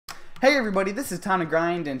Hey everybody, this is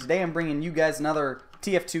TimeToGrind, and today I'm bringing you guys another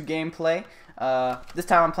TF2 gameplay. This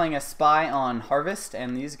time I'm playing a spy on Harvest,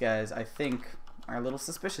 and these guys, I think, are a little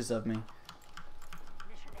suspicious of me.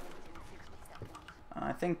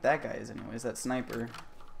 I think that guy is anyways, that sniper.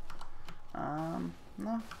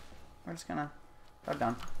 No, we're just gonna drive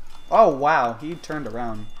down. Oh wow, he turned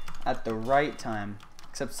around at the right time,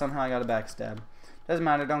 except somehow I got a backstab. Doesn't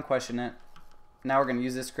matter, don't question it. Now we're gonna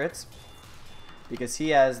use this crits, because he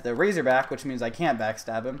has the Razorback, which means I can't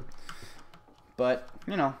backstab him. But,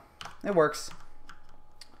 you know, it works.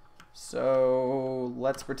 So,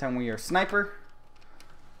 let's pretend we are Sniper.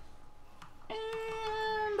 And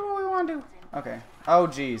what do we want to do? Okay. Oh,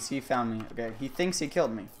 geez, he found me. Okay, he thinks he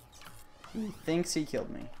killed me. He thinks he killed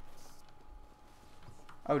me.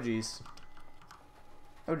 Oh, geez.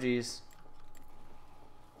 Oh, geez.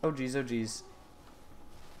 Oh, geez, oh, geez.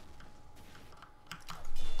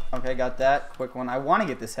 Okay, got that. Quick one. I want to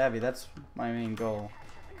get this heavy. That's my main goal.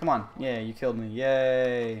 Come on. Yeah, you killed me.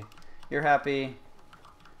 Yay. You're happy.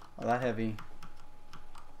 Oh, that heavy.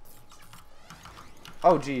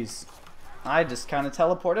 Oh, jeez. I just kind of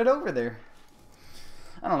teleported over there.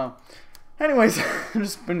 I don't know. Anyways, I've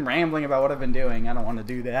just been rambling about what I've been doing. I don't want to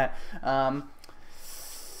do that.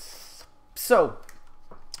 So,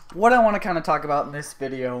 what I want to kind of talk about in this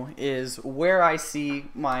video is where I see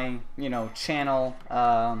my, channel,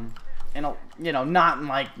 not in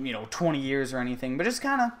like, 20 years or anything, but just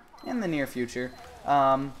kind of in the near future.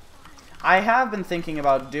 I have been thinking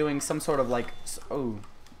about doing some sort of like, oh,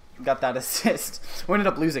 got that assist. We ended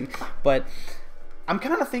up losing, but I'm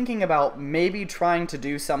kind of thinking about maybe trying to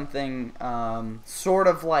do something, sort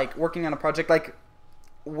of like working on a project like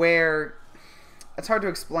where, it's hard to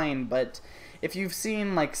explain, but if you've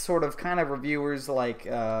seen like sort of kind of reviewers like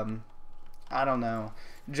I don't know,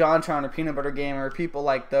 JonTron or Peanut Butter Gamer, people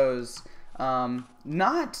like those,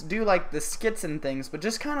 not do like the skits and things, but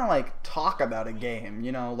just kind of like talk about a game,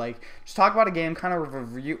 like just talk about a game, kind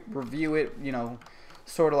of review it,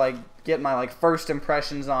 sort of like get my like first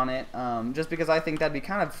impressions on it, just because I think that'd be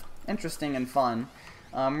kind of interesting and fun,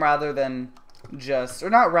 rather than just,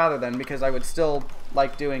 or not rather than, because I would still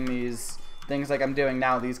like doing these things like I'm doing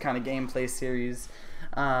now, these kind of gameplay series.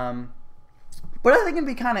 But I think it'd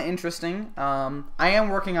be kind of interesting. I am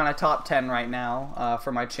working on a top 10 right now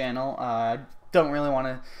for my channel. I don't really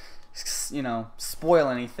want to, spoil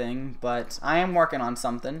anything, but I am working on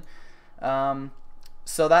something.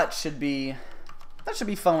 So that should be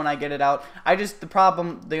fun when I get it out.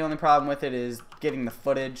 The only problem with it is getting the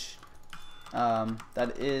footage.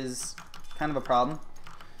 That is kind of a problem.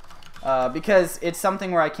 Because it's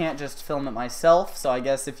something where I can't just film it myself, so I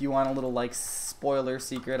guess if you want a little like spoiler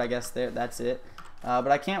secret, I guess that's it. But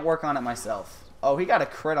I can't work on it myself. Oh, he got a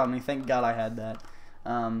crit on me, thank God I had that.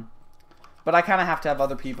 But I kind of have to have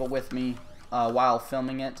other people with me while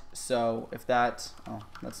filming it, so if that, oh,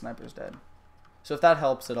 that sniper's dead. So if that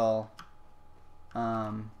helps at all,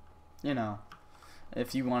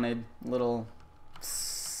 if you wanted a little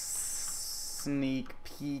sneak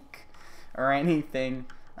peek or anything,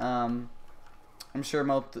 I'm sure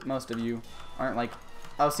most of you aren't like,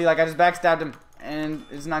 oh, see, like I just backstabbed him and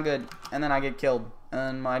it's not good, and then I get killed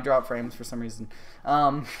and my drop frames for some reason.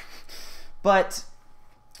 But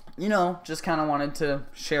just kind of wanted to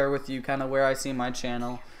share with you kind of where I see my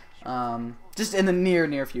channel, just in the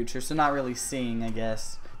near future. So not really seeing, I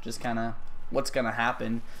guess, just kind of what's gonna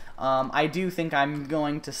happen. I do think I'm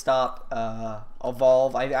going to stop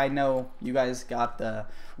Evolve. I know you guys got the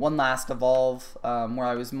one last Evolve where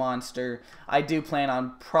I was Monster. I do plan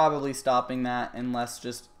on probably stopping that, unless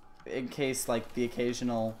just in case like the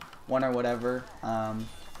occasional one or whatever.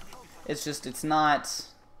 It's not,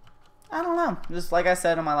 I don't know, just like I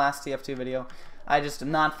said in my last TF2 video, I just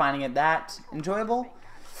am not finding it that enjoyable,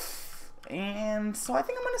 and so I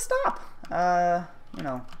think I'm gonna stop.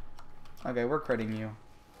 Okay, we're critting you.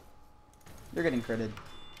 You're getting critted.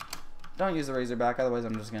 Don't use the Razorback, otherwise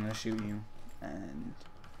I'm just gonna shoot you, and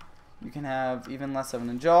you can have even less of an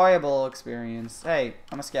enjoyable experience. Hey,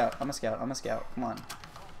 I'm a scout. I'm a scout. I'm a scout. Come on.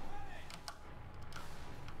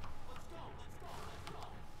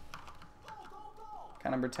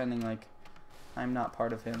 Kind of pretending like I'm not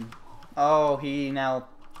part of him. Oh, he now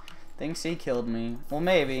thinks he killed me. Well,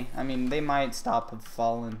 maybe. I mean, they might stop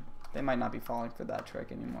falling. They might not be falling for that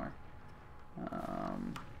trick anymore.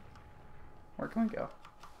 Where can we go?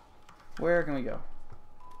 Where can we go?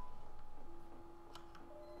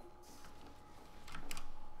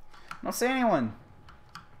 I don't see anyone.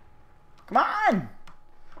 Come on!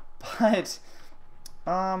 But,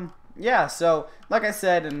 yeah, so like I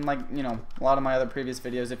said, and like, you know, a lot of my other previous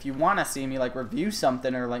videos, if you want to see me like review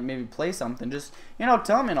something or like maybe play something, just, you know,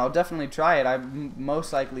 tell me and I'll definitely try it. I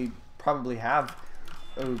most likely probably have.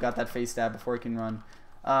 Oh, got that face stab before he can run.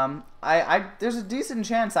 There's a decent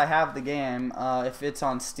chance I have the game if it's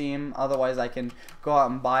on Steam. Otherwise, I can go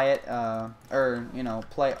out and buy it or, you know,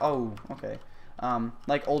 play. Oh, okay.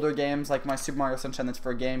 Like older games, like my Super Mario Sunshine that's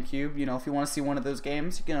for GameCube. You know, if you want to see one of those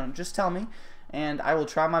games, you know, just tell me, and I will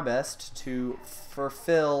try my best to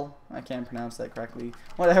fulfill. I can't pronounce that correctly.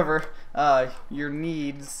 Whatever your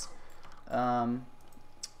needs. But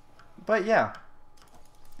yeah.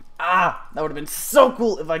 Ah, that would have been so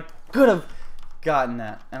cool if I could have gotten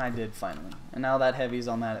that, and I did finally. And now that heavy's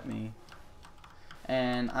all mad at me.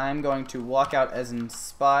 And I'm going to walk out as in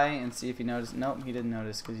spy and see if he noticed. Nope, he didn't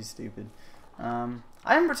notice because he's stupid. I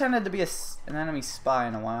haven't pretended to be an enemy spy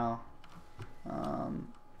in a while. I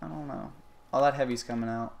don't know. All that heavy's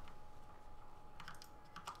coming out.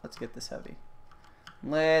 Let's get this heavy.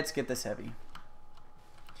 Let's get this heavy.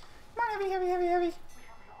 Come on, heavy, heavy, heavy, heavy.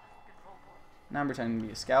 Now I'm pretending to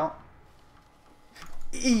be a scout.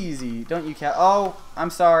 Easy. Don't you cat. Oh, I'm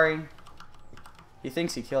sorry. He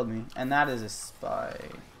thinks he killed me, and that is a spy.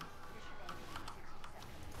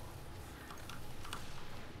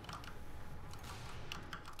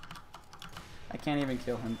 I can't even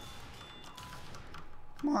kill him.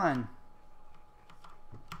 Come on.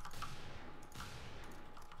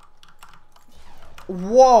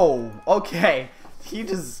 Whoa. Okay. He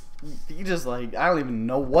just like, I don't even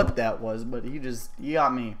know what that was, but he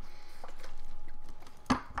got me.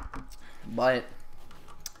 But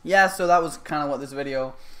yeah, so that was kind of what this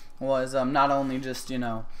video was. Not only just, you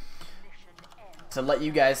know, to let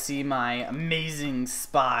you guys see my amazing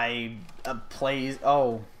spy plays.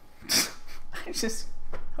 Oh, I just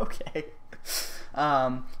okay.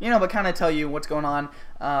 You know, but kind of tell you what's going on.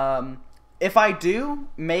 If I do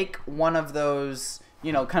make one of those,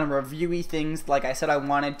 you know, kind of reviewy things like I said I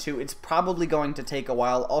wanted to, it's probably going to take a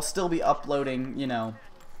while. I'll still be uploading, you know,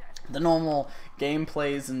 the normal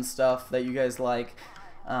gameplays and stuff that you guys like.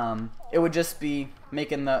 It would just be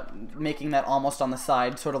making that almost on the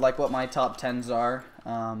side, sort of like what my top 10s are.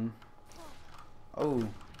 Oh,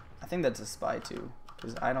 I think that's a spy too,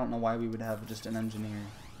 because I don't know why we would have just an engineer.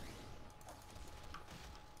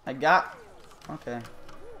 Okay.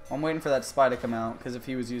 I'm waiting for that spy to come out, because if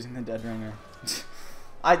he was using the dead ringer.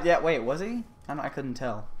 Yeah, wait, was he? I couldn't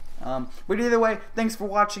tell. But either way, thanks for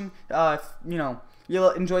watching. If, you know,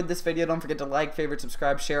 you enjoyed this video, don't forget to like, favorite,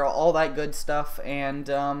 subscribe, share, all that good stuff. And,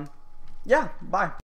 yeah, bye.